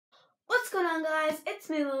on guys, it's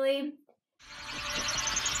me Lily.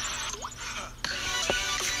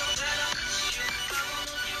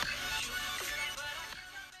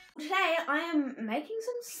 Today I am making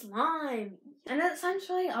some slime. I know that sounds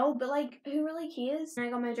really old, but like, who really cares? And I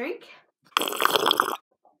got my drink.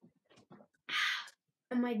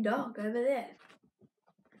 And my dog over there.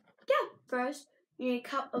 Yeah, first you need a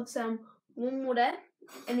cup of some warm water,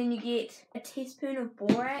 and then you get a teaspoon of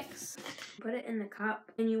borax. Put it in the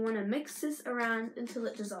cup, and you want to mix this around until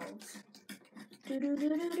it dissolves. Do do do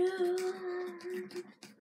do do.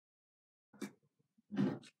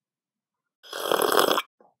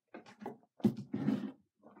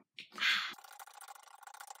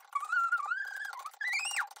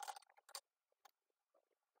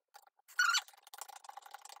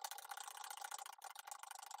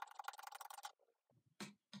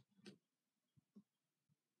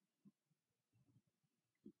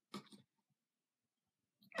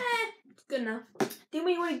 Good enough. Then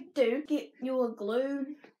what you want to do, get your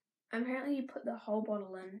glue. Apparently you put the whole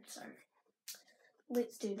bottle in, so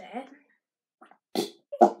let's do that.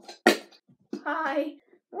 Hi.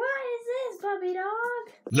 What is this, puppy dog?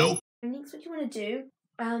 Nope. Next, what you want to do,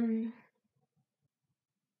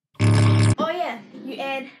 oh yeah, you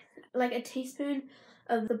add like a teaspoon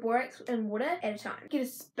of the borax and water at a time. Get a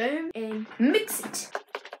spoon and mix it.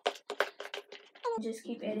 Just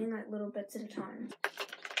keep adding like little bits at a time.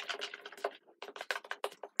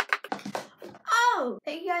 Oh,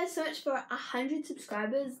 thank you guys so much for 100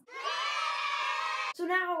 subscribers. So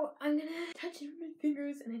now I'm gonna touch it with my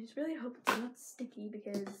fingers, and I just really hope it's not sticky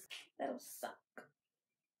because that'll suck.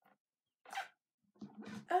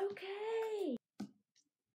 Okay.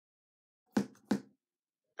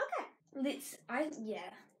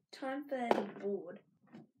 Time for the board.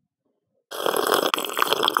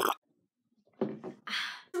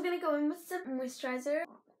 We're gonna go in with some moisturizer.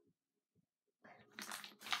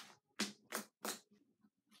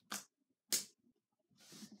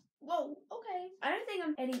 Whoa, okay. I don't think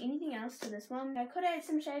I'm adding anything else to this one. I could add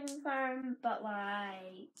some shaving foam, but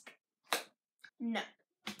like, no.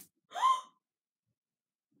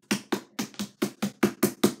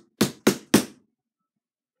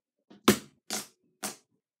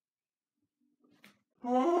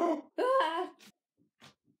 That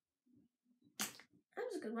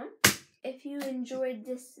was a good one. If you enjoyed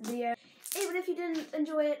this video, even if you didn't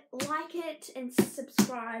enjoy it, like it and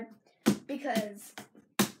subscribe, because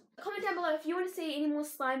comment down below if you want to see any more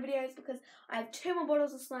slime videos, because I have 2 more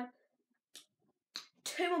bottles of slime,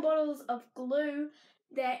 2 more bottles of glue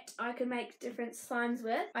that I can make different slimes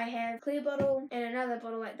with. I have a clear bottle and another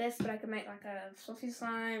bottle like this, but I can make like a fluffy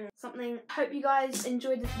slime or something. Hope you guys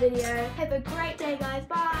enjoyed this video. Have a great day guys,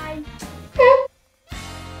 bye!